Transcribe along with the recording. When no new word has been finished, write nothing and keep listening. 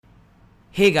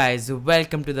Hey guys,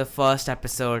 welcome to the first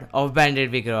episode of When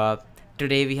Did We Grow Up.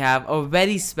 Today we have a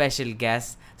very special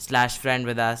guest slash friend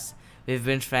with us. We've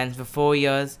been friends for 4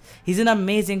 years. He's an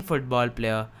amazing football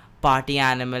player, party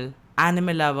animal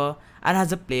lover, and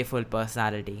has a playful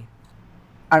personality.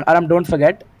 And Aram, don't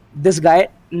forget, this guy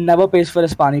never pays for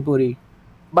his pani puri.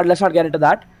 But let's not get into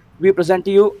that. We present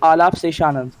to you Alap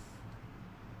Seshanand.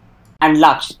 And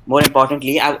Laksh, more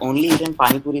importantly, I've only eaten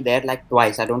pani puri there like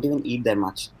twice. I don't even eat there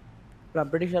much. But I'm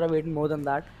pretty sure I've eaten more than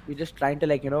that. We're just trying to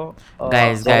Guys,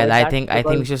 avoid I that think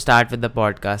we should start with the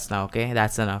podcast now. Okay,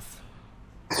 that's enough.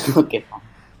 Okay, fine.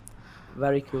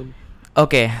 Very cool.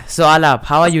 Okay, so Alap,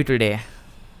 how are you today?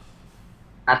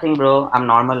 Nothing, bro. I'm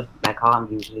normal, like how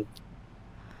I'm usually.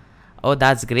 Oh,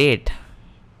 that's great.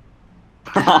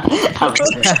 Bro,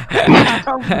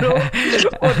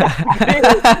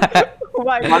 oh,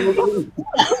 my God.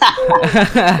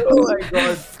 Oh my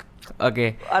God.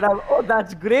 Okay. Aram, oh,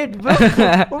 that's great, bro.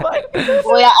 Oh my God.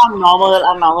 Oh yeah, I'm normal.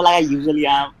 I'm normal like I usually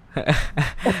am.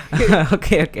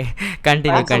 okay.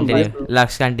 Continue. That's some nice-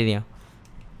 Lux, continue.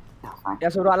 Yeah, fine. Yeah,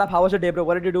 so Alap, how was your day, bro?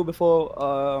 What did you do before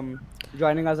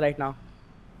joining us right now?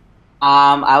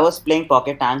 I was playing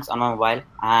Pocket Tanks on my mobile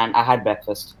and I had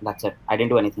breakfast. That's it. I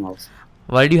didn't do anything else.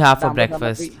 What did you have for Damn, but I'm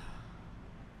breakfast?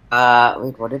 happy.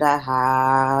 Wait, what did I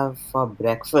have for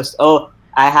breakfast? Oh,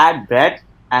 I had bread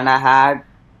and I had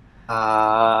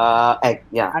egg.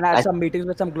 Yeah, And I had some meetings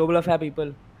with some global affair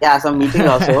people. yeah, some meetings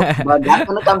also. But that's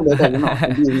gonna come later, in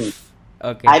the evening.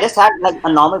 Okay. I just had like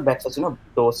a normal breakfast,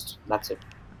 toast. That's it.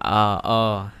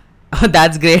 Oh,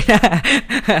 that's great. Okay,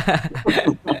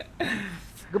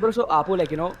 bro, so Apu,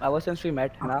 ever since we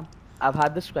met, I've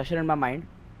had this question in my mind.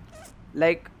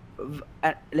 What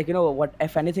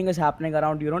if anything is happening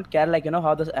around, you don't care,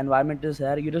 how this environment is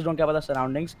here. You just don't care about the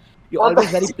surroundings. You're always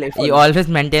very playful. You always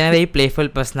maintain a very playful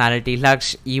personality.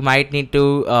 Lux, you might need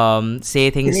to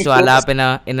say things to You need to-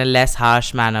 Alap in a less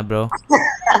harsh manner, bro.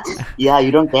 Yeah,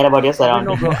 you don't care about your I don't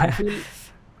know, surroundings. bro.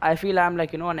 I feel I'm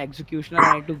an executioner.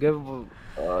 I need to give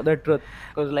the truth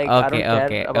because I don't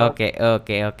care about.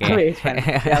 Okay. Wait, fine.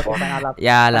 Yeah, fine, Alap.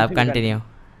 Yeah, Alap, Continue. continue.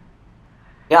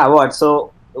 Yeah, what?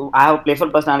 So I have a playful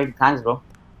personality. Thanks, bro.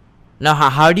 No,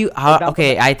 how do you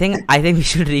okay, I think we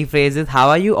should rephrase it. How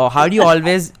are you, or how are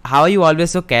you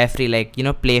always so carefree,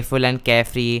 playful and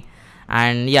carefree?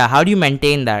 And yeah, how do you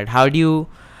maintain that? How do you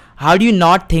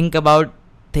not think about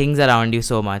things around you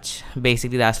so much?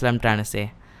 Basically, that's what I'm trying to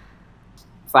say.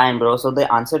 Fine, bro. So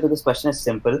the answer to this question is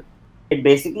simple. It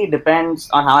basically depends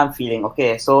on how I'm feeling.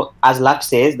 Okay, so as Lux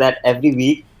says, that every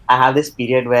week I have this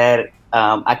period where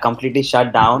I completely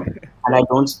shut down and I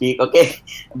don't speak. Okay,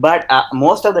 but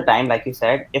most of the time, like you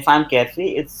said, if I'm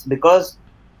carefree, it's because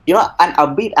an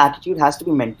upbeat attitude has to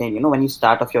be maintained. When you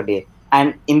start off your day,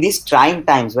 and in these trying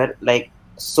times where there's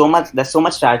so much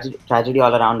tragedy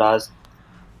all around us,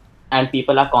 and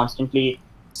people are constantly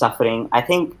suffering. I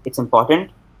think it's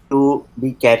important to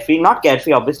be carefree. Not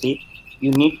carefree, obviously.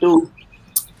 You need to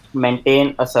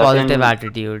maintain a certain Positive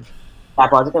attitude.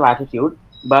 positive attitude.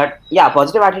 But yeah,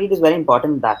 positive attitude is very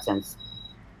important in that sense.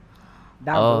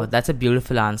 Damn, Oh, bro. that's a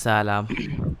beautiful answer,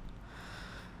 Alap.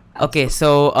 Okay,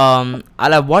 so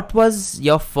Alap, what was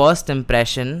your first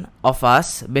impression of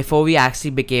us before we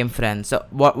actually became friends? So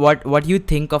what do you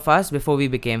think of us before we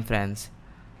became friends?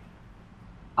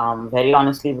 Very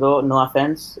honestly, bro, no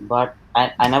offense, but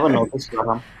I never noticed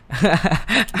Varam.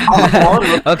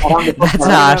 Okay, that's a No,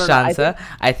 harsh no, I answer.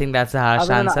 I think that's a harsh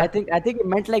No, answer. I think it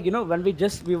meant when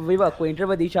we were acquainted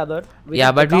with each other.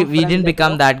 Yeah, didn't but we become friends, didn't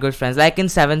become that good friends. Like in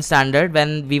 7th standard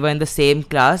when we were in the same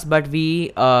class, but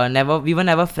we were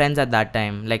never friends at that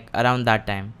time, like around that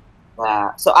time.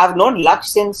 So I've known Lux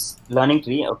since Learning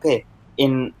Tree, okay,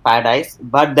 in Paradise.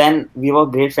 But then we were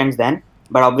great friends then.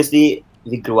 But obviously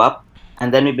we grew up,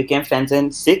 and then we became friends in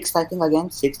sixth, I think,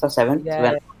 again, sixth or seventh, Yeah,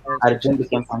 when yeah, Arjun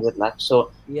became friends with Lux.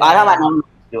 So yeah, Param, yeah. I never knew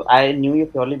you. I knew you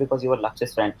purely because you were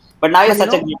Lux's friend. But now you're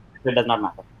But such a great friend, it does not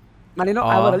matter. Man,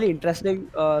 I have Aw. a really interesting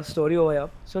story over here.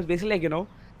 So it's basically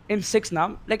in six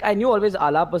now, I knew always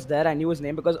Alap was there. I knew his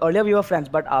name because earlier we were friends,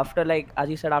 but after as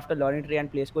you said, after learning tree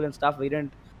and play school and stuff, we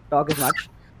didn't talk as much.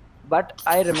 But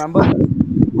I remember,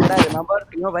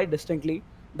 very distinctly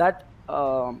that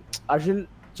Arjun.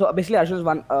 So basically, Arjun is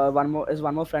one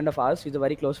more friend of ours. He's a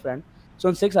very close friend. So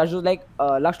in six, Arjun was like,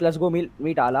 Laksh, let's go meet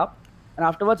Alap. And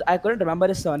afterwards, I couldn't remember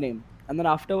his surname. And then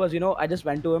afterwards, I just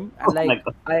went to him and Oh my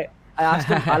God. I asked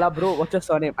him, Ala, bro, what's your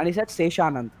surname? And he said,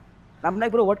 Seshanand. And I'm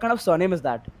like, bro, what kind of surname is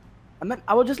that? And then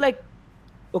I was just like,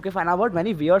 okay, fine. I've heard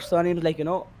many weird surnames,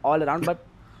 all around. But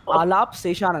Alap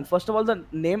Seshanand. First of all, the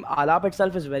name Alap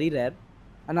itself is very rare.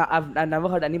 And I've never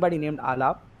heard anybody named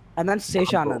Alap. And then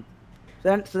Seshanand.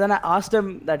 So then I asked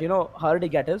him that, how did he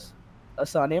get his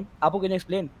surname? Apu, can you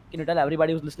explain? Can you tell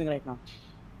everybody who's listening right now?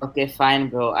 Okay, fine,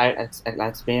 bro. I'll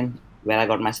explain where I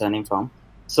got my surname from.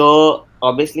 So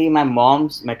obviously, my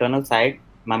maternal side,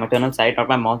 not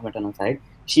my mom's maternal side,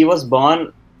 she was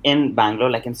born in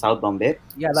Bangalore, like in South Bombay.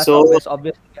 Yeah, that's So obvious.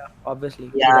 Obviously.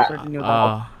 We yeah, definitely knew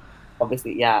that.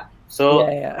 obviously, yeah. So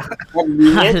Yeah. her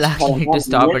lineage, Alaf, you need to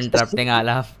stop interrupting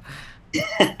Alaf.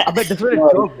 A bit different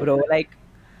joke, bro. Like,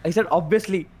 I said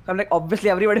obviously. So I'm like, obviously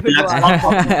everybody will know Yeah. I'm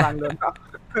from Bangalore now.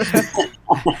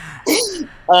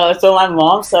 So my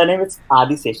mom's surname is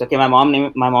Adisesh. Okay, my mom's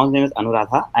name is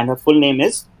Anuradha, and her full name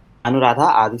is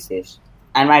Anuradha Adisesh.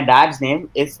 And my dad's name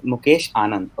is Mukesh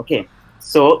Anand. Okay,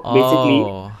 so basically,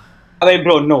 Oh. wait,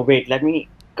 bro, no, wait, let me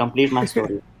complete my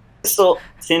story. So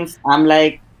since I'm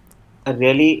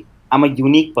a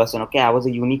unique person. Okay, I was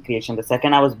a unique creation. The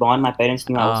second I was born, my parents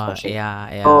knew I was special.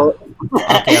 Yeah. So,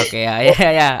 Okay,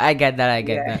 yeah. I get that.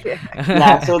 Yeah.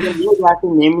 yeah, so they knew they had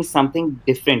to name me something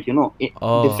different,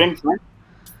 Oh. different from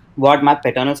what my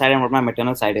paternal side and what my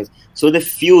maternal side is. So they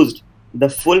fused the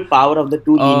full power of the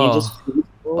two lineages, fused,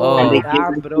 Oh, and they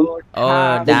damn, gave bro.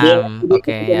 Oh, they gave damn. to the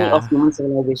Okay, epitome yeah. of human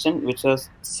civilization, which was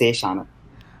Sesh Anand.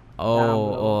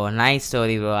 Oh, nice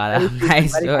story, bro. Very Alaf. sweet,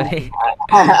 Nice very story.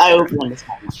 I hope you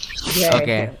understand. Yeah.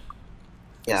 Okay.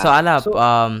 Yeah. So Alap,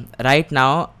 So- right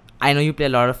now I know you play a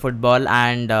lot of football,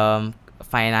 and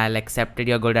fine, I'll accept it.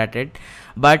 You're good at it.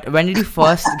 But when did you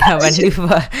first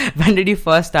when did you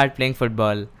first start playing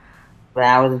football? When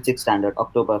I was in 6th standard,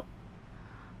 October.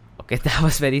 Okay, that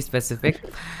was very specific.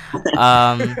 So,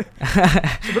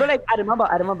 bro, like I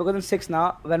remember because in 6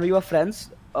 now, when we were friends,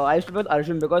 I used to play with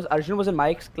Arjun because Arjun was in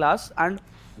my class and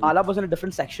Alap was in a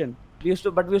different section. We used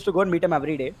to go and meet him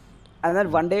every day. And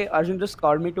then one day Arjun just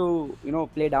called me to,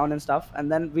 play down and stuff.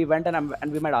 And then we went and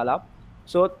we met Alap.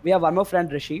 So we have one more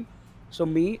friend, Rishi. So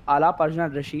me, Alap, Arjun,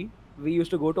 and Rishi, we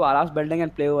used to go to Alap's building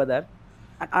and play over there.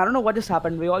 And I don't know what just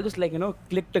happened. We all just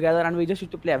clicked together and we just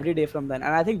used to play every day from then.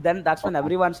 And I think then that's when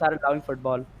everyone started loving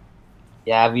football.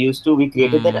 Yeah, we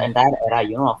created that entire era,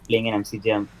 of playing in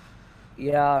MCGM.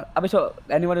 Yeah, I mean, so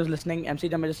anyone who's listening,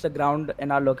 MCGM is just a ground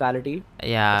in our locality.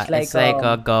 Yeah, It's like,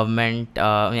 a government.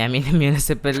 I mean,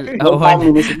 municipal Not owned,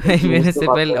 municipal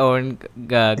municipal owned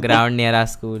ground near our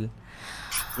school.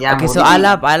 Yeah, Okay, so Modi-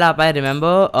 Alap, I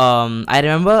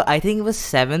remember, I think it was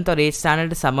 7th or 8th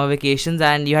standard summer vacations,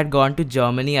 and you had gone to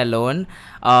Germany alone,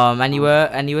 and you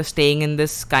were staying in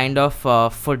this kind of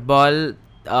football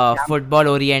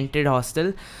oriented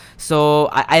hostel. So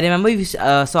I remember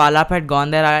so Alap had gone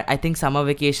there, I think summer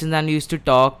vacations, and we used to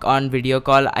talk on video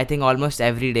call, I think almost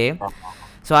every day.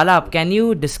 So Alap, can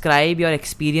you describe your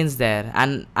experience there,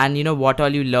 and what all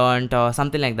you learned or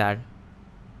something like that?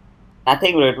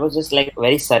 Nothing, bro. It was just like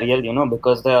very surreal,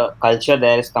 because the culture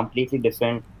there is completely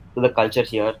different to the culture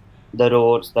here. The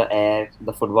roads, the air,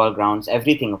 the football grounds,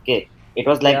 everything. Okay, it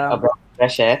was like Yeah. a breath of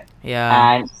fresh air,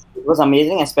 Yeah. and it was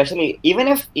amazing. Especially even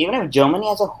if Germany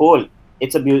as a whole,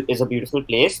 is a beautiful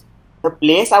place. The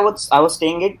place I was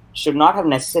staying in should not have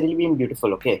necessarily been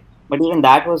beautiful. Okay, but even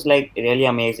that was like really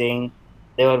amazing.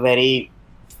 They were very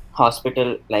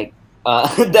hospital like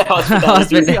the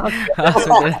hospitality.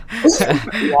 Hospital.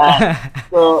 Yeah.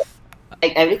 So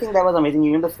like everything there was amazing,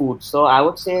 even the food. So I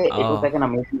would say it Oh. was like an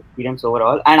amazing experience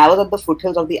overall. And I was at the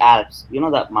foothills of the Alps. You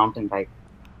know that mountain, right?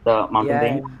 The mountain Yeah.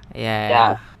 range.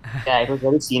 Yeah. Yeah, it was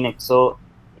very scenic. So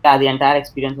yeah, the entire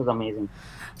experience was amazing.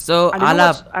 So And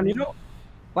Alap,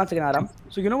 one second, Aram.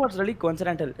 So what's really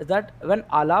coincidental is that when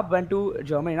Alap went to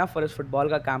Germany na, for his football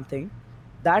ka camp thing,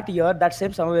 that year, that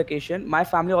same summer vacation, my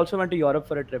family also went to Europe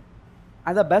for a trip.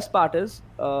 And the best part is,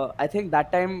 I think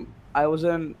that time I was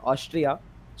in Austria,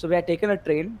 so we had taken a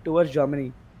train towards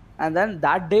Germany. And then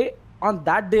on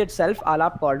that day itself,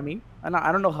 Alap called me, and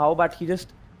I don't know how, but he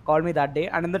just called me that day.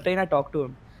 And in the train, I talked to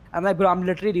him. I'm like, bro, I'm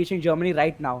literally reaching Germany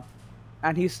right now.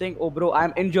 And he's saying, oh, bro,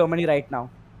 I'm in Germany right now.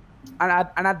 And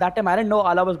at that time, I didn't know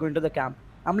Alap was going to the camp.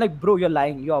 I'm like, bro, you're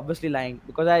lying. You're obviously lying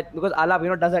because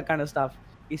Alap, does that kind of stuff.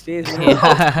 He says,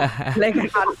 Yeah.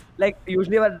 like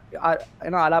usually when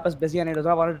Alap is busy and he does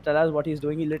not want to tell us what he's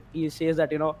doing. He says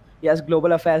that he has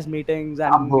global affairs meetings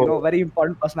and very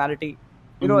important personality.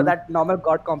 That normal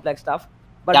god complex stuff.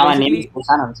 But Yeah, my name is basically,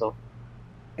 Busan also.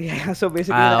 yeah. So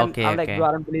basically, then Okay, I'm like, okay. bro,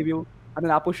 I don't believe you. And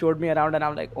then Apu showed me around, and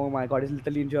I'm like, oh my god, he's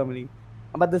literally in Germany.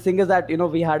 But the thing is that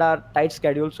we had our tight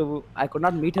schedule, so I could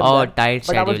not meet him. Oh, there. tight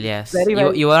But I was schedule, yes. very, You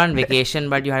very- you were on vacation,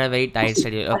 but you had a very tight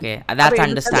schedule. Okay, that's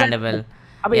in the sense that- understandable.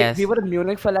 I mean, Yes. we were in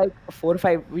Munich for like 4 or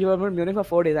 5. We were in Munich for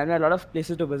 4 days, and we had a lot of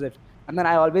places to visit. And then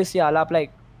I always see Alap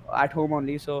like at home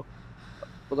only. So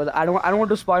because I don't want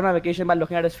to spoil my vacation by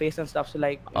looking at his face and stuff. So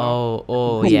like, you know,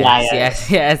 Oh, Yeah,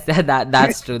 yes, yeah. yes, yes.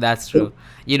 That's true. That's true.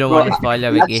 You don't Bro, want to spoil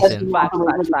your Lux says vacation. he wants facts, to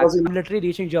make facts, it because facts. I'm literally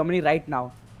reaching Germany right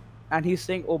now, and he's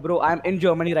saying, "Oh, bro, I'm in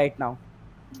Germany right now."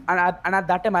 And at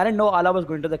that time, I didn't know Allah was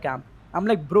going to the camp. I'm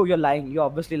like, bro, you're lying. You're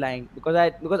obviously lying because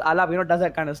Allah, does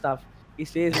that kind of stuff. He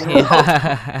says,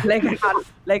 Yeah. like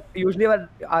like usually when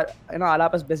Allah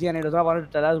is busy and he does not want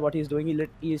to tell us what he's doing.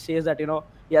 He says that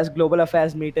he has global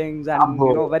affairs meetings and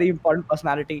bro. very important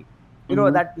personality.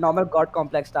 Mhm. That normal God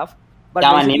complex stuff. But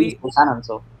Yeah, my name is basically, Busan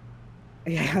also.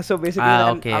 yeah. So basically,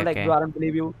 then Okay, I'm like, okay. bro, I don't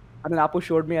believe you. And then Apu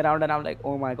showed me around, and I'm like,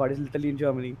 oh my god, he's literally in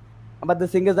Germany. But the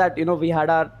thing is that we had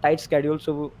our tight schedule,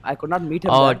 so I could not meet him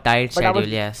Oh, there. tight But I was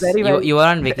schedule, yes. very You very. you were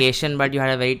on vacation, but you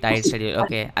had a very tight schedule.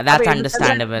 Okay, I that's mean, in the sense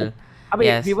that, understandable. we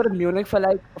Yes. were in Munich for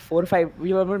like 4 or 5.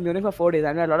 We were in Munich for 4 days,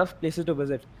 and we had a lot of places to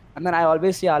visit. And then I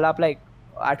always see Alap like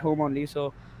at home only,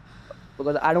 so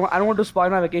because I don't want to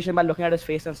spoil my vacation by looking at his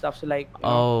face and stuff. So like,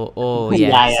 Oh,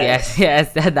 Yeah, yes, yeah,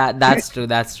 yes, yes. That's true.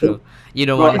 That's true. You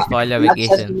don't Bro, want to spoil your Lux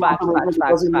says he vacation. wants to make it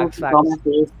because he knows from my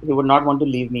face he would not want to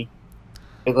leave me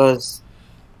because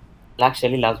Lux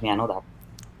really loves me. I know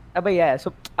that. But yeah,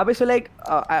 so like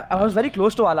I was very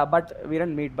close to Allah, but we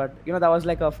didn't meet. But that was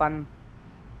like a fun,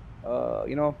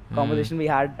 conversation we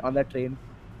had on that train.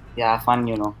 Yeah, fun.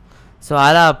 So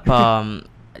Alap,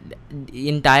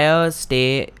 entire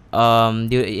stay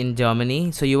in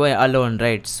Germany. So you were alone,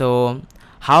 right? So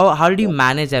how did you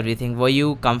manage everything? Were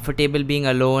you comfortable being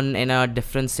alone in a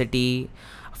different city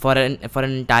for an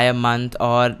entire month,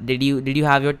 or did you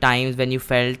have your times when you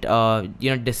felt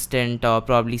distant or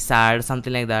probably sad,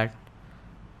 something like that?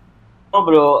 No,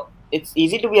 bro, it's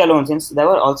easy to be alone since there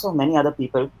were also many other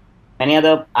people, many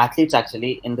other athletes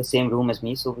actually in the same room as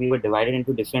me. So we were divided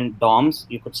into different dorms,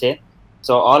 you could say.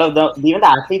 So all of even the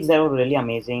athletes there were really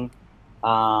amazing.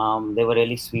 They were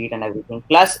really sweet and everything.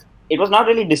 Plus, it was not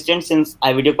really distant since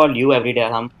I video called you every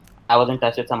day. I was in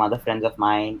touch with some other friends of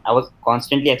mine. I was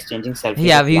constantly exchanging selfies.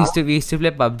 Yeah, with we Lux. used to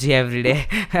play PUBG every day.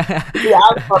 Yeah,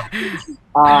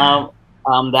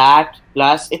 that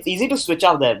plus it's easy to switch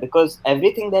off there because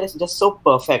everything there is just so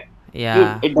perfect.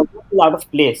 Yeah. It doesn't feel out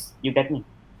of place. You get me?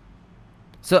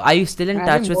 So are you still in I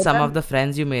touch think with more some than- of the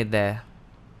friends you made there?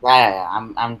 Yeah.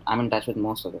 I'm in touch with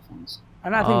most of the friends.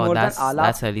 And I think Oh, more than that's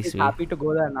Allah really is sweet. happy to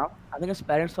go there now. I think his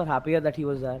parents were happier that he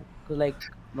was there because like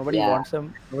nobody Yeah. wants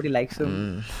him, nobody likes him.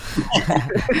 Mm.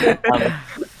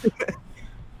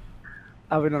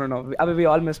 I mean, no. I mean, we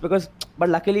all missed but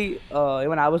luckily,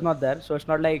 even I was not there, so it's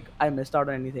not like I missed out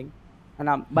on anything.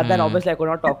 And but then obviously I could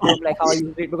not talk to him like how I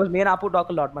usually because me and Apu talk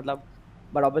a lot, matlab.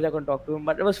 But obviously I couldn't talk to him.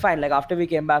 But it was fine. Like after we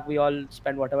came back, we all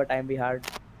spent whatever time we had.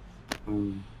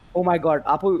 Mm. Oh my God,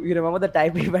 Apu, you remember the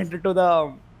time we went into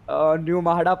the new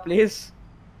Mahada place?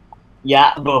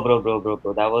 Yeah, bro.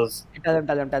 That was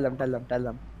Tell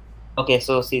them. okay.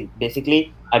 So see,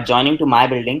 basically, adjoining to my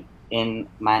building in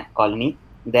my colony,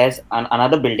 there's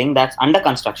another building that's under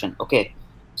construction. Okay,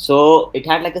 so it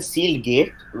had like a sealed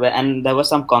gate and there were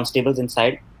some constables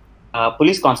inside,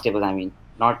 police constables. I mean,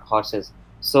 not horses.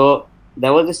 So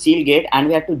there was a sealed gate, and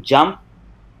we had to jump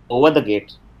over the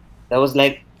gate. There was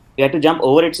like we had to jump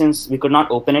over it since we could not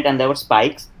open it, and there were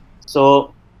spikes.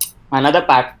 So another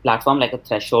platform like a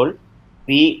threshold.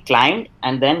 We climbed,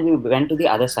 and then we went to the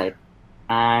other side,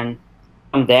 and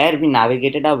from there we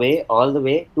navigated our way all the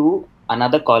way to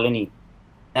another colony.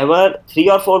 There were 3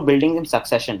 or 4 buildings in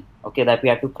succession, okay, that we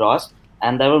had to cross,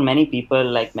 and there were many people,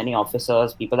 like many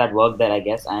officers, people that worked there, I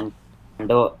guess, and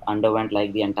underwent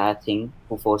like the entire thing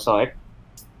who foresaw it.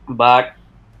 But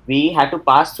we had to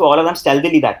pass through all of them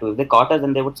stealthily. That too, if they caught us,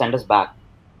 then they would send us back.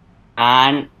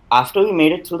 And after we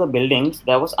made it through the buildings,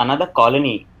 there was another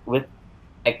colony with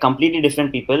like completely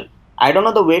different people. I don't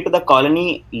know the way to the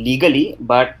colony legally,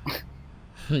 but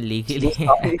Legally.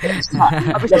 One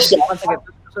second.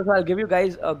 So I'll give you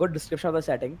guys a good description of the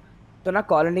setting. So in a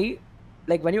colony,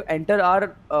 like when you enter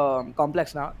our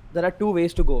complex now, there are 2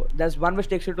 ways to go. There's one which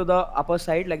takes you to the upper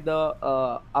side, like the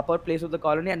upper place of the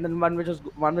colony, and then one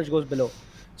which goes below.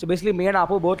 So basically, me and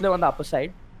Apu both live on the upper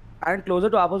side, and closer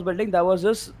to Apu's building, there was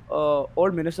this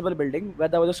old municipal building where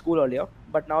there was a school earlier,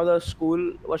 but now the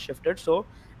school was shifted. So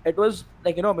it was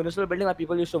like a municipal building where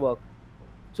people used to work.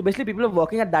 So basically, people were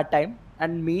working at that time,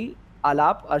 and me,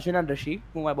 Alap, Arjun, and Rishi,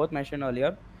 whom I both mentioned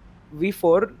earlier, we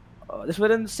four, this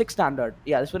was in 6th standard.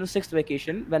 Yeah, this was in 6th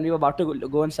vacation when we were about to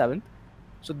go in 7th.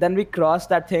 So then we crossed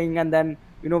that thing, and then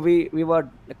we were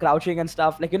crouching and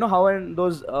stuff. Like how in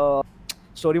those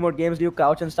story mode games do you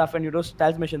crouch and stuff and you do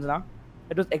stealth missions now?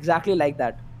 It was exactly like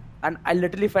that, and I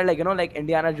literally felt like like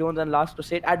Indiana Jones and Last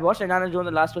Crusade. I'd watched Indiana Jones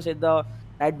and Last Crusade the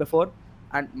night before,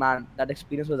 and man, that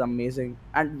experience was amazing.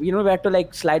 And we had to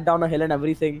like slide down a hill and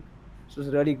everything. So it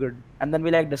was really good. And then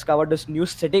we like discovered this new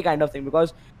city kind of thing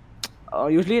because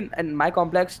usually in my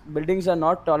complex buildings are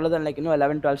not taller than like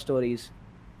 11 12 stories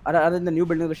other than the new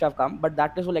buildings which have come, but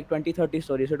that is for like 20 30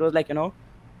 stories. So it was like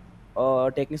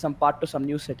taking some part to some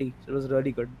new city. So it was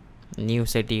really good. New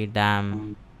city,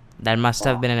 damn. That must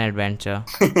have been an adventure.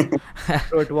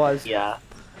 So it was. Yeah.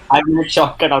 I made a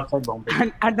shortcut outside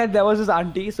Bombay. And then there was this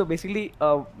auntie. So basically,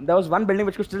 there was one building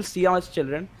which could still see all its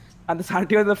children. And this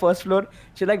auntie on the first floor,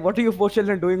 she's like, "What are you four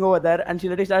children doing over there?" And she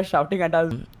literally started shouting at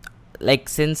us. Like,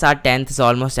 since our 10th is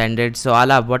almost ended, so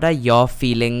Alap, what are your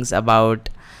feelings about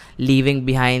leaving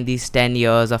behind these 10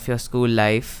 years of your school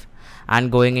life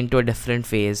and going into a different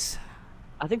phase?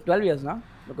 I think 12 years now,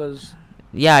 because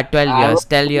Yeah, 12 I years. was-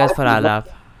 12 years for Alap.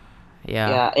 Yeah.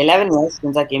 Yeah, 11 years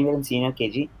since I came here in senior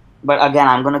KG. But again,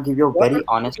 I'm gonna give you a very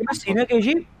honest. you were senior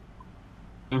KG.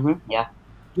 Yeah.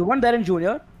 You weren't there in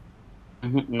junior.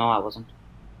 No, I wasn't.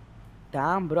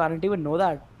 Damn, bro, I didn't even know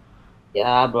that.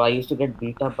 Yeah, bro. I used to get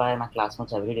beat up by my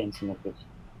classmates every day in senior KG.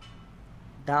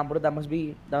 Damn, bro, that must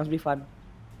be fun.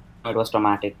 It was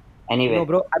traumatic. Anyway, No,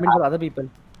 bro, I mean for other people.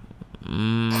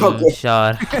 Okay.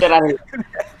 Sure.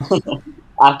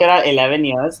 after our 11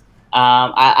 years,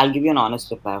 I'll give you an honest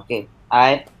reply. Okay,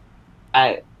 I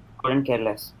couldn't care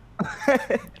less.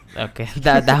 Okay,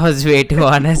 that was way too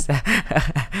honest.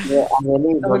 Yeah, I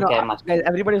really don't care much. Guys,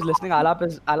 everybody's listening. Alap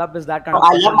is that kind No, of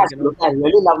I person, love my like, school. I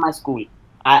really love my school.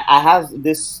 I have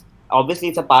this. Obviously,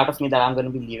 it's a part of me that I'm going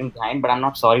to be leaving behind, but I'm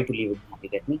not sorry to leave it behind. You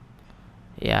get me?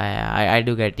 Yeah, I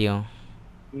do get you.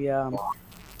 Yeah.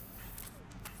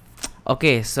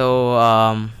 Okay,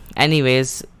 so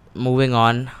anyways, moving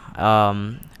on.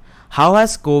 How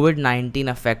has COVID-19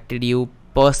 affected you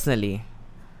personally?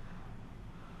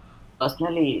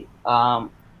 Personally, my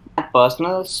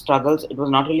personal struggles, it was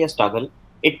not really a struggle.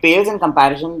 It pales in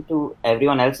comparison to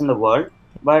everyone else in the world,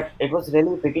 but it was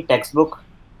really pretty textbook,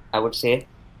 I would say.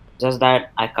 Just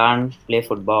that I can't play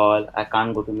football, I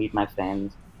can't go to meet my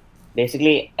friends.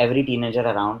 Basically, every teenager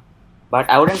around. But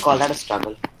I wouldn't call that a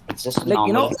struggle. It's just Like,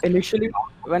 normal. initially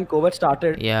when COVID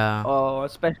started, Yeah.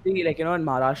 especially like, in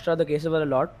Maharashtra, the cases were a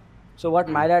lot. So what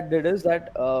my dad did is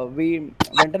that we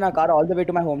went in our car all the way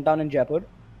to my hometown in Jaipur.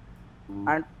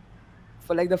 And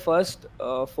for like the first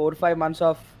 4 or 5 months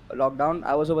of lockdown,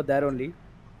 I was over there only.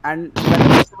 And when the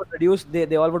cases were reduced,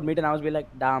 they all would meet, and I was be like,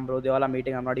 "Damn, bro, they all are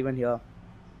meeting. I'm not even here."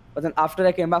 But then after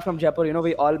I came back from Jaipur,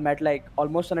 we all met like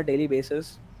almost on a daily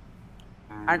basis.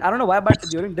 And I don't know why, but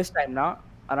during this time now,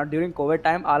 during COVID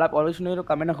time, Alap always to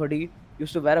come in a hoodie,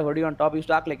 used to wear a hoodie on top, used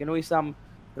to act like he's some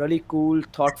really cool,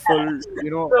 thoughtful,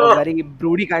 a very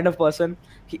broody kind of person.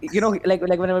 Like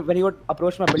when he would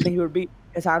approach my building,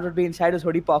 his hands would be inside his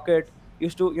hoodie pocket.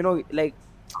 Used to like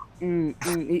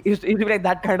he used to be like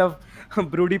that kind of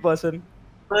broody person.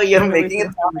 So you're You know, making we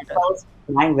it sound like I was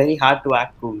trying very hard to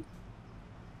act cool.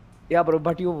 Yeah, bro,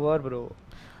 but you were, bro.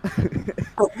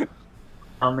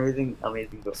 Amazing,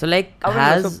 amazing, bro. So like,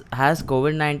 I mean, has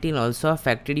COVID-19 also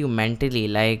affected you mentally?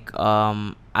 Like,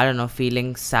 I don't know,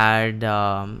 feeling sad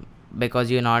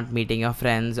because you're not meeting your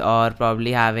friends, or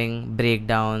probably having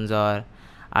breakdowns, or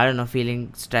I don't know,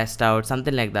 feeling stressed out,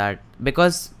 something like that.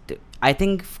 Because I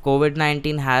think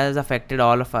COVID-19 has affected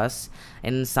all of us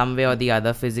in some way or the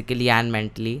other, physically and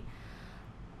mentally.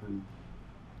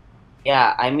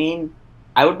 Yeah, I mean,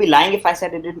 I would be lying if I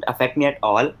said it didn't affect me at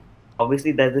all.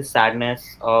 Obviously, there's this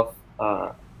sadness of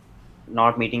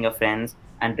not meeting your friends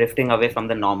and drifting away from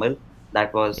the normal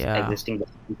that was Yeah. existing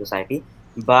in society.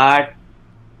 But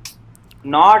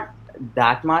not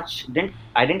that much.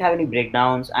 I didn't have any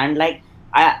breakdowns, and like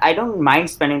I don't mind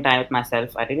spending time with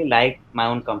myself. I really like my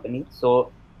own company.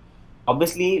 So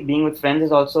obviously, being with friends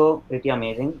is also pretty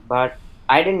amazing, but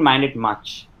I didn't mind it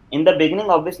much. In the beginning,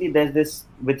 obviously, there's this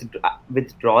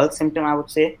withdrawal symptom, I would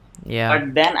say. Yeah.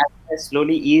 But then as I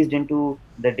slowly eased into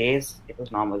the days, it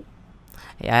was normal.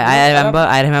 Yeah,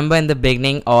 I remember in the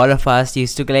beginning, all of us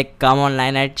used to like come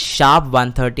online at sharp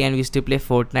 1:30, and we used to play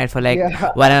Fortnite for like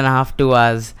Yeah. 1.5 2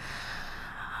 hours.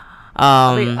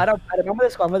 Wait, I remember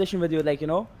this conversation with you, like,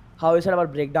 how you said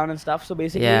about breakdown and stuff. So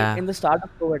basically, Yeah. in the start of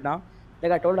COVID now,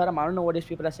 like I told her, I don't know what these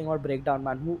people are saying about breakdown,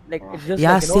 man. Who, like, it's just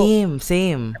Yeah, like,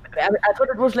 same. I thought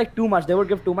it was like too much. They would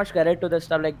give too much credit to this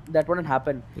stuff. Like, that wouldn't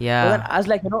happen. But then Yeah. as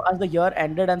like, as the year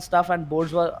ended and stuff, and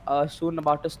boards were soon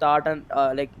about to start, and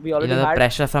like we already The had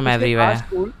pressure from it's like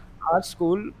everywhere. our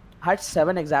school had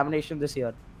 7 examinations this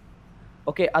year.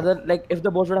 Okay, like if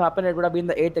the boards would have happened, it would have been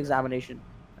the 8th examination.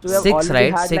 So we have 6,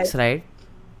 already right? had 6, like, right?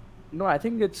 no, I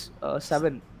think it's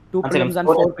 7. 2 One second, prelims and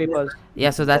 4 4 examinations. papers. Yeah,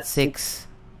 so that's 6.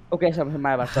 Okay, so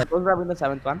my bad. So those would have been the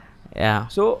 7th one. Yeah.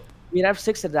 So we have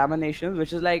 6 examinations,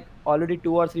 which is like already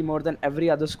 2 or 3 more than every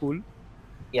other school.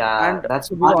 Yeah, And that's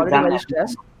so we were one already very exam.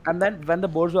 stressed. And then when the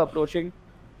boards were approaching,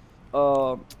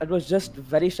 it was just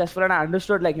very stressful. And I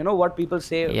understood, like, what people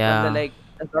say when they're Yeah. like,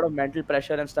 there's a lot of mental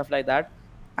pressure and stuff like that.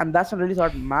 And that's when I really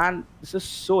thought, man, this is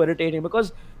so irritating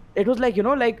because it was like,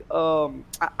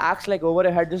 acts like over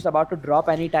your head just about to drop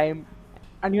anytime.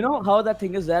 And you know how that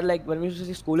thing is there, like when we used to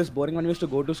see school is boring when we used to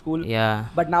go to school. Yeah.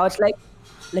 But now it's like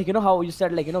how you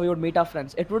said, like, we would meet our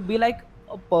friends. It would be like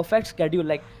a perfect schedule.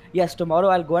 Like, yes, tomorrow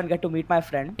I'll go and get to meet my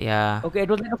friend. Yeah. Okay, it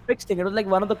was like a fixed thing. It was like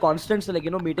one of the constants, like,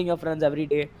 meeting your friends every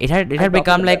day It had and talking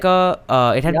become to like them.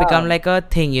 it had Yeah. become like a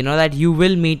thing, that you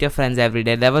will meet your friends every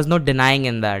day. There was no denying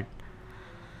in that.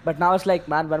 But now it's like,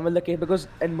 man, when will the case? Because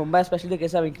in Mumbai, especially, the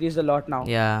cases have increased a lot now.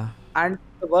 Yeah. And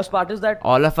the worst part is that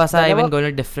All of us are whenever, even going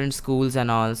to different schools and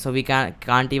all, so we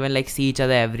can't even like see each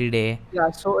other every day.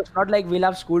 yeah, so it's not like we'll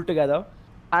have school together.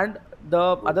 And the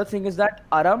other thing is that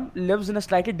Aram lives in a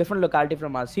slightly different locality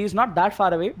from us. He's not that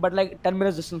far away, but like 10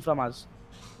 minutes distance from us,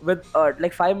 with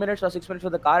like 5 minutes or 6 minutes for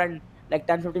the car and like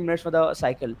 10-15 minutes for the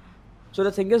cycle. So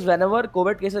the thing is, whenever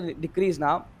COVID cases decrease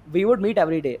now, we would meet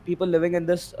every day. People living in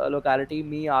this locality,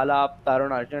 me, Alap,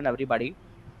 Tarun, Arjun, and everybody.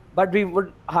 But we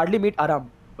would hardly meet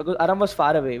Aram because Aram was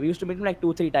far away. We used to meet him like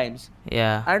 2-3 times.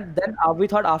 Yeah. And then we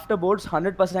thought after boards,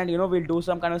 100%, we'll do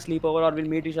some kind of sleepover or we'll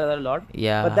meet each other a lot. But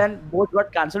Yeah. then boards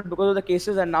got cancelled because of the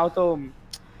cases, and now so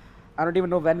I don't even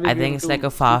know when we'll I be think able it's like a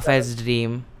to see each other. far-fetched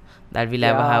dream that we'll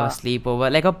ever have a Yeah.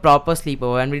 sleepover, like a proper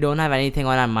sleepover, and we don't have anything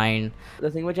on our mind. The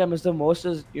thing which I miss the most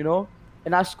is,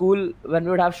 in our school, when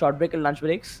we would have short break and lunch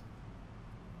breaks,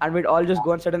 and we'd all just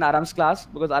go and sit in Aram's class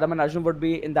because Aram and Arjun would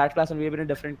be in that class and we would be in a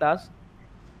different class.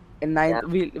 In Yeah.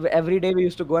 ninth, every day we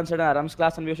used to go and sit in Aram's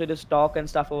class and we used to just talk and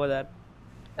stuff over there.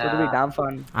 So it would be damn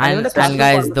fun. And even the And classes were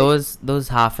guys, fun. those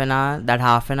half an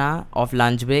hour of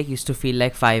lunch break used to feel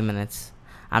like 5 minutes.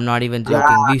 I'm not even Yeah.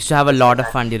 joking. We used to have a lot of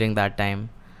fun during that time.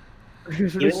 We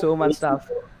used to do Even so much stuff.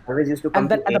 always used to come And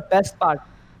to then, and the best part,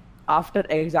 after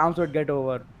exams would get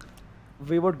over,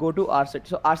 we would go to R City.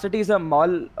 So R City is a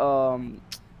mall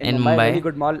in In Mumbai, Mumbai. really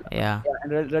good mall. Yeah. Yeah,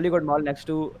 and really good mall next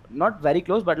to, not very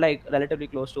close, but like relatively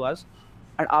close to us.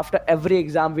 And after every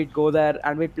exam, we'd go there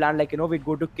and we'd plan, like, we'd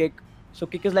go to Kick. So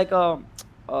Kick is like a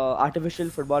artificial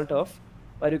football turf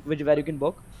where you can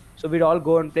book. So we'd all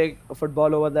go and play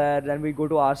football over there. Then we'd go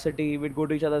to our city. We'd go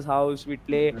to each other's house. We'd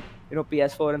play,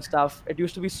 PS4 and stuff. It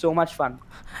used to be so much fun.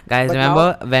 Guys, But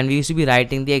remember when we used to be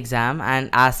writing the exam, and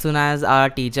as soon as our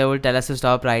teacher would tell us to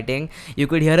stop writing, you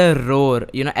could hear a roar.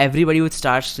 Everybody would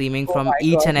start screaming Oh from my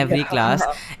each God, and every yeah. class.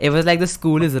 It was like the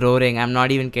school is roaring. I'm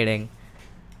not even kidding.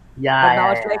 Yeah, But now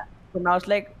yeah, it's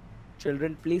yeah. like,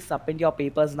 children, please submit your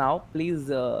papers now.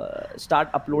 Please start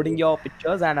uploading your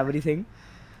pictures and everything.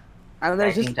 And then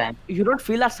it's Writing just, time. you don't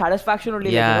feel that satisfaction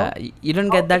only, Yeah, you don't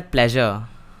get that pleasure.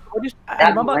 I That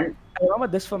remember, moment- I remember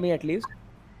this for me at least.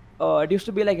 It used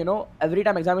to be like, every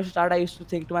time examination start, I used to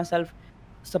think to myself,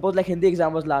 suppose like Hindi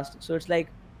exam was last. So it's like,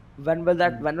 when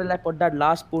will I put that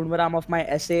last Poonvaram of my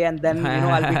essay, and then,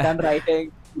 I'll be done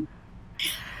writing.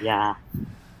 Yeah.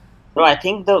 Bro, I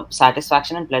think the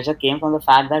satisfaction and pleasure came from the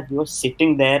fact that we were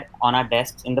sitting there on our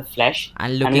desks in the flesh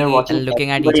And we were watching looking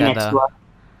at each everybody next other. to us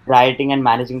writing and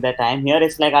managing their time. Here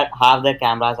it's like half their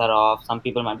cameras are off. Some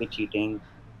people might be cheating.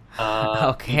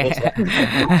 Okay.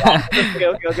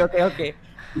 Okay.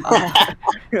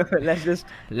 Let's just.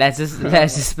 let's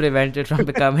just prevent it from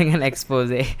becoming an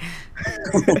expose. And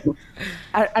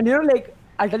like,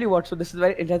 I'll tell you what. So this is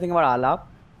very interesting about Alap.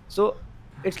 So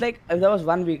it's like, if there was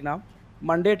 1 week now,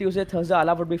 Monday, Tuesday, Thursday,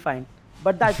 Alap would be fine.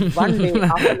 But that one day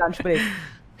after lunch break,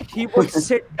 he would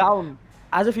sit down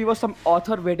as if he was some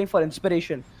author waiting for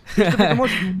inspiration. He used to be the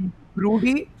most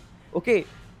broody, okay,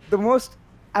 the most,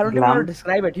 I don't even want to Glum.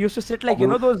 describe it. He used to sit like,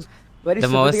 those very The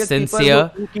most sympathetic people sincere.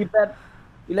 who keep their,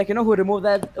 like, who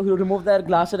remove their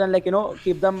glasses and, like,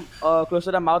 keep them close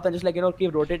to their mouth and just, like,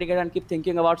 keep rotating it and keep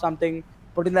thinking about something,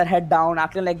 putting their head down,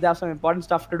 acting like they have some important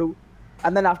stuff to do.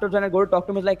 And then afterwards, when I go to talk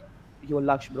to him, he's like, yo,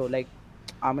 Laksh, bro, like,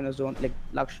 I'm in a zone. Like,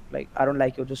 Laksh, like, I don't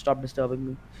like you. Just stop disturbing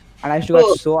me. And I used to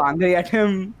get so angry at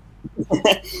him.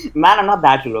 Man, I'm not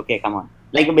that rude. Okay, come on.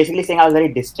 Like you're basically saying I was very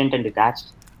distant and detached.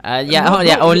 Yeah, No, oh,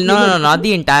 yeah. no, Only, no, you no, no, were- not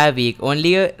the entire week.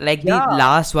 Only like the Yeah,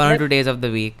 last 1 or like- 2 days of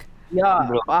the week. Yeah,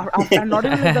 Bro. and not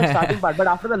even like the starting part, but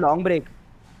after the long break.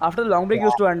 After the long break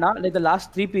used to end, like the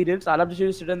last 3 periods, Alap just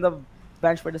used to sit on the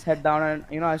bench, put his head down,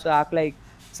 and I used to act like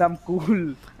some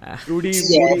cool Rudy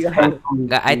Yes,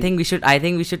 guy. I think we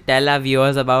should tell our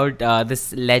viewers about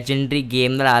this legendary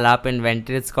game that Alap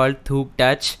invented. It's called Thook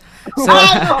Touch. So,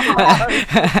 Oh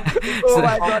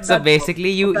my god, so that's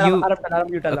basically you tell okay, Arab,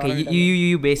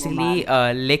 you basically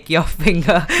lick your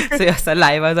finger, so your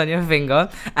saliva is on your finger,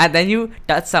 and then you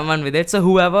touch someone with it. So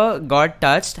whoever got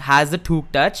touched has the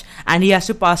Thook Touch, and he has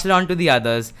to pass it on to the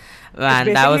others.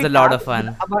 Man, that was a lot of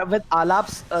fun. With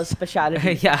Alap's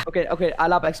speciality. Yeah. Okay,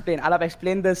 Alap explain. Alap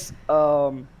explain this.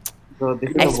 So this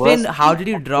is the Explain, worst. how did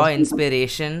you draw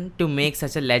inspiration to make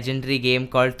such a legendary game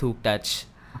called Thook Touch?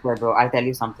 Okay, bro, I'll tell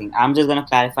you something. I'm just gonna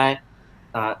clarify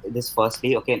this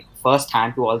firstly. Okay, first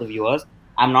hand to all the viewers.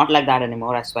 I'm not like that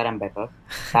anymore. I swear I'm better.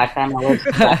 That time I was.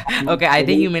 That time Okay, I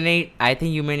think you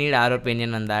may need our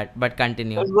opinion on that, but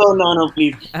continue. No,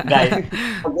 please, guys.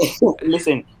 Okay,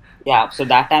 listen. Yeah, so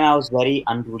that time I was very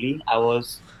unruly. I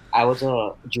was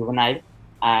a juvenile,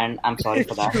 and I'm sorry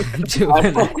for that.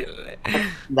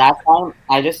 That time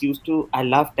I just used to. I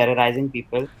love terrorizing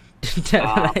people.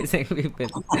 Terrorizing people.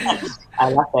 I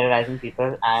love terrorizing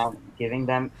people and giving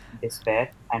them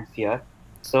despair and fear.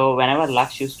 So whenever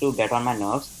Lux used to get on my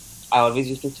nerves, I always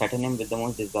used to threaten him with the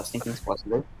most disgusting things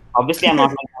possible. Obviously, I'm not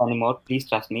like that anymore. Please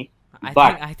trust me.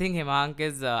 But I think Himank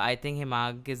is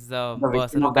the the person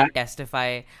victim who of can that,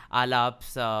 testify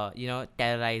Alap's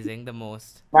terrorizing the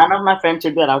most. none of my friends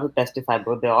should be allowed to testify,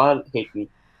 bro. They all hate me.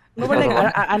 No, but Because like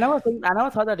of I never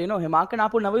thought that Himak and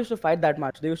Apu never used to fight that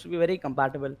much. They used to be very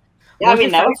compatible. yeah, we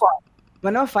Mostly never fight, fought.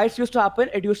 whenever fights used to happen,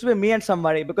 it used to be me and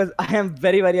somebody because I am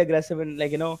very aggressive in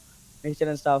nature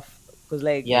and stuff. Because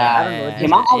like I don't know. Yeah, It's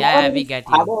just, Himang, I yeah, never we really get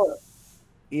had you.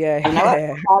 yeah, I never had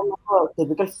like a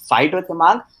typical fight with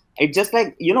Himang. It's just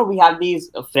like we have these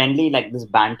friendly like this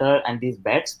banter and these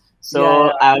bets. So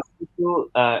Yeah. I used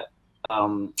to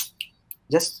um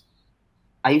just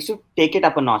I used to take it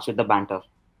up a notch with the banter,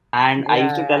 and I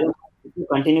used to tell Yeah. him, if you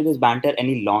continue this banter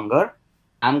any longer,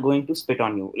 I'm going to spit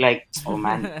on you. Like, oh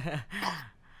man,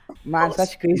 Man,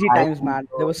 such crazy I- times, man.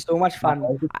 There was so much fun.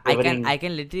 I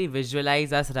can literally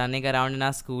visualize us running around in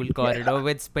our school corridor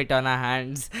with spit on our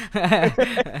hands.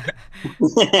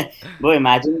 Bro,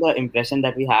 imagine the impression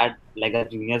that we had, like our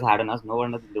juniors had on us. No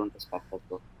wonder they don't respect us,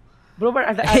 bro. Bro, but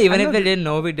Even I if know they didn't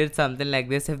know we did something like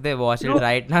this, if they watch it No,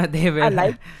 right now, they I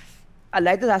will.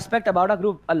 like this aspect about our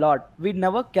group a lot. We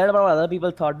never cared about what other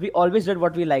people thought. We always did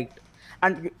what we liked.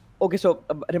 And okay, so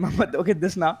remember, okay,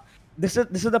 this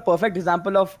is the perfect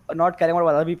example of not caring about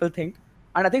what other people think.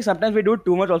 And I think sometimes we do it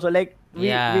too much also. Like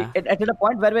Yeah. at a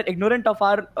point where we're ignorant of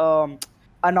our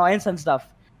annoyance and stuff.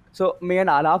 So me and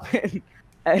Alap,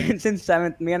 and since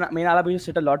seventh, me and Alap used to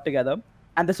sit a lot together,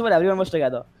 and this is when everyone was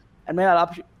together. And me and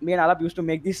Alap used to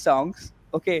make these songs,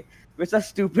 okay, which are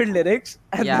stupid lyrics,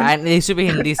 and Yeah, then and they used to be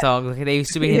Hindi songs. Okay, they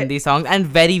used to be Yeah. Hindi songs and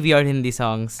very weird Hindi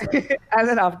songs. and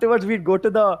then afterwards we'd go to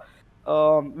the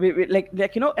we like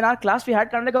in our class we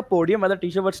had kind of like a podium where the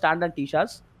teacher would stand and teach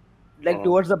us like Yeah.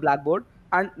 towards the blackboard,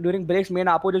 and during breaks me and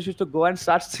Apo just used to go and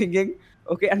start singing,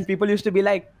 okay, and people used to be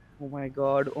like, oh my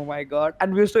god,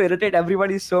 and we used to irritate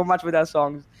everybody so much with our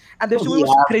songs, and there used to be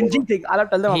Yeah, this cringy thing. I'll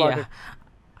tell them about Yeah.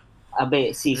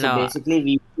 it. See, so No. basically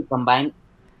we used to combine.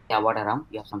 Yeah, what Aram?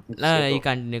 You have something to No, say? you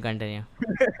bro? continue.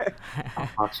 I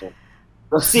thought so.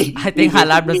 So see, I think we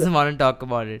Halab basically- doesn't want to talk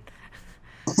about it.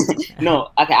 No,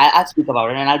 okay, I'll speak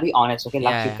about it and I'll be honest. Okay,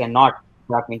 Lux, Yeah. you cannot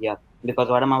block me here because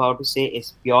what I'm about to say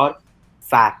is pure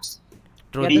facts.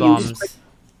 Truth Yeah, bombs.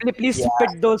 Please Yeah.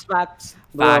 spit those facts.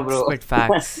 Facts. bro. Spit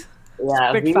facts. Yeah,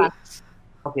 Spit facts.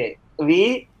 okay,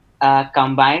 we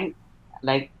combined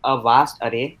like a vast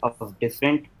array of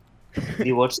different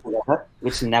words together,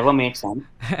 which never made sense.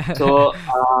 So,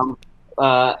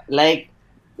 like,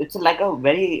 it's like a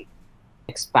very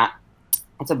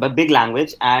it's a big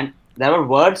language, and there were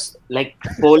words like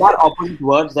polar opposite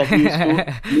words that we used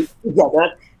to mix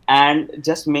together and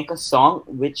just make a song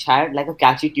which had like a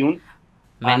catchy tune.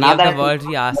 Many now of that the I think- words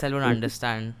we ourselves would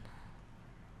understand.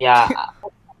 Yeah,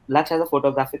 Lux has a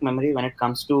photographic memory when it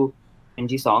comes to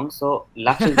NG songs, so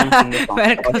Lux is gonna sing the song.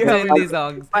 When it comes to Yeah, Hindi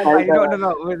songs. Fine,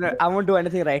 no. I won't do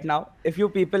anything right now. If you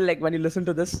people like when you listen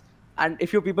to this, and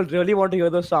if you people really want to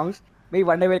hear those songs, maybe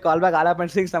one day we'll call back Alap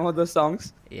and sing some of those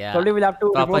songs. Yeah. Probably we'll have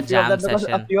to Proper remove few of jam them because a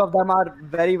session. few of them are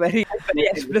very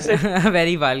explicit.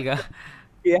 Very vulgar.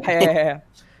 Yeah.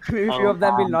 Maybe few Oh, of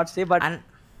them will man. not say, but And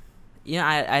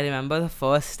I remember the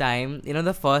first time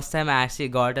I actually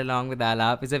got along with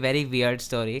Alap is a very weird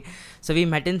story. So we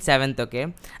met in 7th,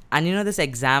 okay? And this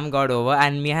exam got over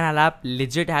and me and Alap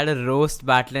legit had a roast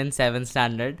battle in 7th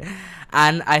standard.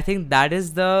 And I think that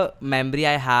is the memory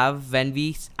I have when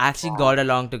we actually got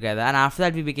along together. And after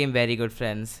that we became very good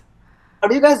friends. How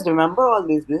do you guys remember all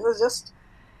this? This is just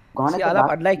Gone See, is the Alap,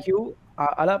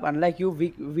 last. unlike you,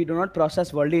 we do not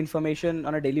process worldly information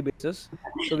on a daily basis.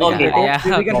 So we can Okay. retain,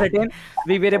 Yeah. we can Okay. retain,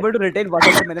 we were able to retain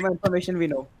whatever the minimum information we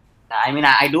know. I mean,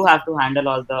 I do have to handle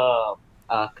all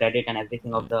the credit and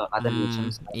everything of the other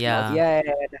nations. Yeah.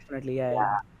 Definitely, yeah.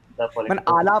 Yeah, the Man,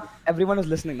 political. Alap, everyone is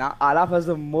listening now. Alap has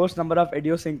the most number of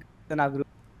idiosyncrasies in our group.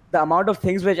 The amount of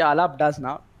things which Alap does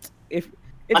now, if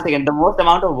Once again, the most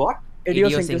amount of what?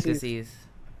 idiosyncrasies. Idiosyncrasies.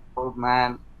 Oh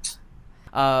man.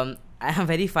 I have a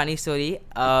very funny story.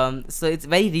 So it's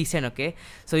very recent, okay?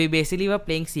 So we basically were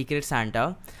playing Secret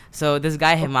Santa. So this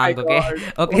guy Oh my Hemang, okay?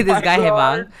 God. Okay, Oh this my guy God.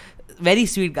 Hemang, very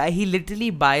sweet guy. He literally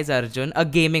buys Arjun a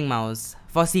gaming mouse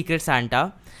for Secret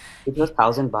Santa. It was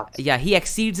 $1,000. Yeah, he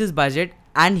exceeds his budget.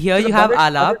 And here So you the have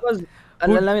budget Alap. was,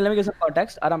 who- let me give some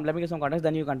context. Aram, let me give some context,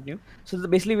 then you continue. So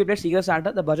basically, we played Secret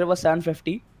Santa. The budget was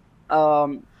 750.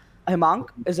 Hemang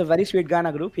is a very sweet guy in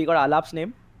our group. He got Alap's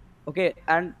name. Okay,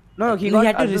 and no, he No, got he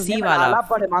had to Arjun's name receive and Alap. Alap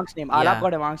got Hemang's name. Yeah. Alap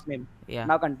got Hemang's name. Yeah.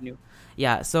 Now continue.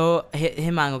 Yeah, so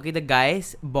Hemang, okay, the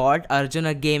guys bought Arjun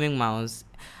a gaming mouse.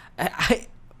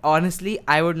 Honestly,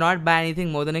 I would not buy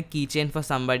anything more than a keychain for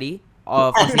somebody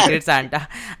or for Secret Santa.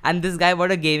 And this guy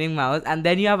bought a gaming mouse. And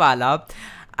then you have Alap.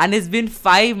 And it's been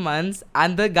 5 months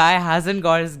and the guy hasn't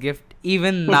got his gift.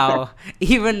 Even now.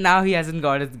 Even now he hasn't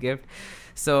got his gift.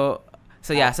 So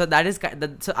yeah, so that is...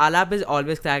 So Alap is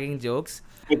always cracking jokes.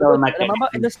 Remember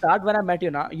in the start when I met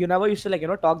you, you never used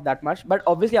to talk that much. But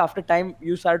obviously after time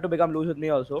you started to become loose with me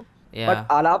also. Yeah.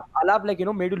 But Alap made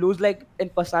you lose in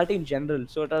personality in general.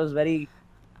 So it was very.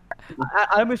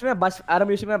 Aram used to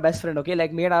be my best friend. Okay,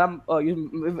 like me and Aram,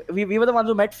 we were the ones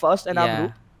who met first in our Yeah.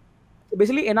 group. So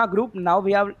basically in our group now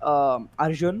we have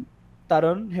Arjun,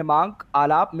 Tarun, Hemang,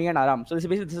 Alap, me and Aram. So this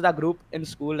is our group in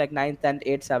school, like 9th, 10th,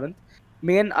 8th, 7th.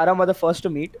 Me and Aram were the first to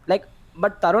meet.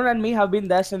 But Tarun and me have been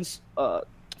there since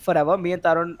forever. Me and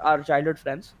Tarun are childhood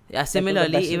friends. Yeah, the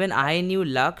similarly, best- even I knew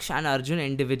Laksh and Arjun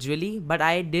individually, but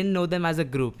I didn't know them as a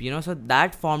group, so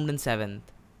that formed in 7th.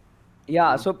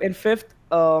 Yeah, so in 5th,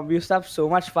 we used to have so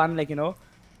much fun,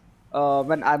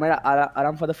 when I met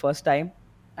Aram for the first time.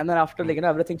 And then after,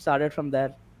 everything started from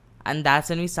there. And that's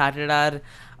when we started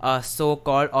our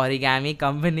so-called origami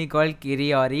company called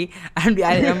Kiri Ori. And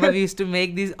I remember we used to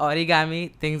make these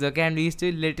origami things, okay? And we used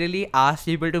to literally ask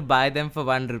people to buy them for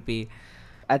 1 rupee.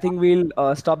 I think we'll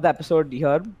stop the episode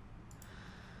here.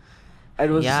 It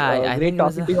was I great think it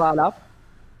was talking to you, Alap.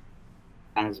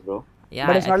 Thanks, bro. Yeah,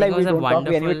 But it's I not think like it was we a don't talk,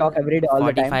 we anyway wonderful talk every day, all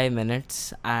the time. 45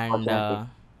 minutes. And Fortunately.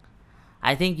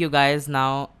 I think you guys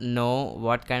now know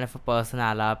what kind of a person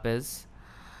Alap is.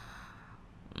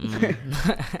 Yeah,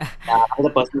 I'm the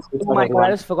person who Oh my god, I everyone.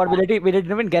 just forgot. We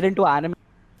didn't even get into anime.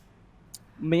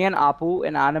 Me and Apu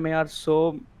in anime are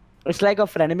so. It's like a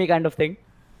frenemy kind of thing.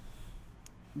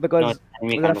 Because it's anime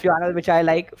there kind are of few animals which I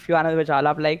like, few animals which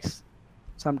Alap likes.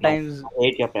 Sometimes. I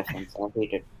hate your preference. I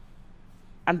hate it.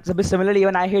 And similarly,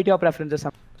 even I hate your preferences.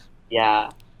 Yeah.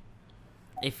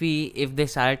 If they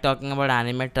started talking about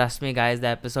anime, trust me guys, the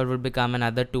episode would become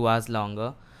another 2 hours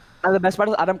longer. And the best part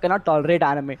is Adam cannot tolerate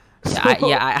anime.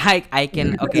 I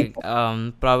can. Okay,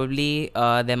 probably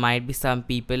there might be some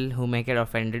people who may get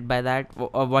offended by that.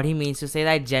 What he means to say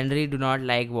that I generally do not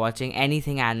like watching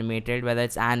anything animated, whether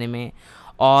it's anime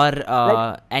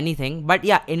or anything. But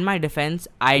yeah, in my defense,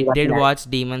 I did watch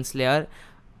Demon Slayer,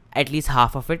 at least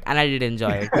half of it, and I did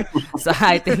enjoy it. So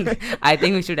I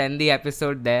think we should end the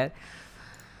episode there.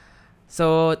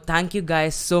 So thank you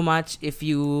guys so much if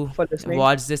you For listening.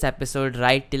 watched this episode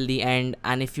right till the end,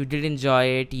 and if you did enjoy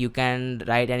it, you can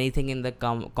write anything in the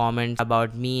comments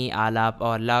about me, Alap,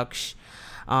 or Laksh.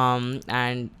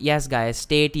 And yes guys,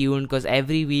 stay tuned because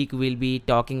every week we'll be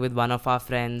talking with one of our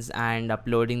friends and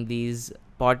uploading these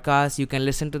podcasts. You can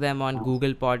listen to them on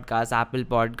Google Podcasts, Apple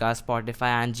Podcasts,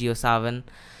 Spotify, and JioSaavn.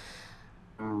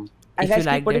 Mm. And If guys, you keep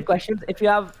liked putting it- questions. If you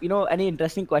have, any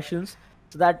interesting questions,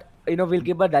 so that we'll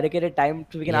give a dedicated time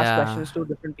so we can ask Yeah. questions to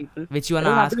different people. Which you You wanna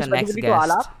don't have ask to our be next specifically to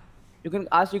guest?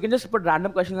 Alap. You can just put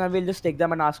random questions and we'll just take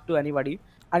them and ask to anybody.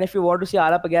 And if you want to see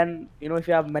Alap again, if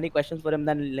you have many questions for him,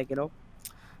 then you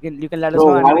can let us Bro,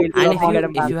 know and why we'll would And get him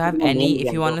if back. you have Give me a any, name if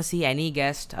again, you bro. want to see any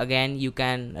guest again, you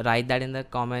can write that in the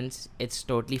comments. It's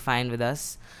totally fine with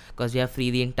us because we are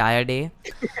free the entire day.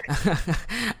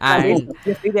 And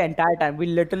We're free the entire time. We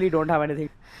literally don't have anything.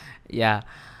 yeah,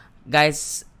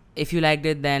 guys, if you liked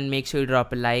it, then make sure you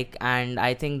drop a like. And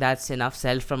I think that's enough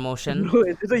self promotion. Bro,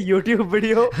 is this a YouTube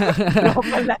video? Drop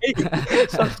a like,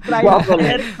 subscribe, Drop a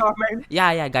share, like. comment.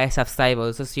 Yeah, guys, subscribe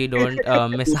also so you don't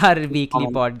miss our weekly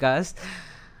podcast.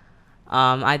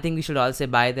 I think we should all say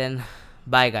bye then.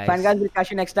 Bye, guys. Fine guys, we'll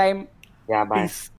catch you next time. Yeah, bye. Peace.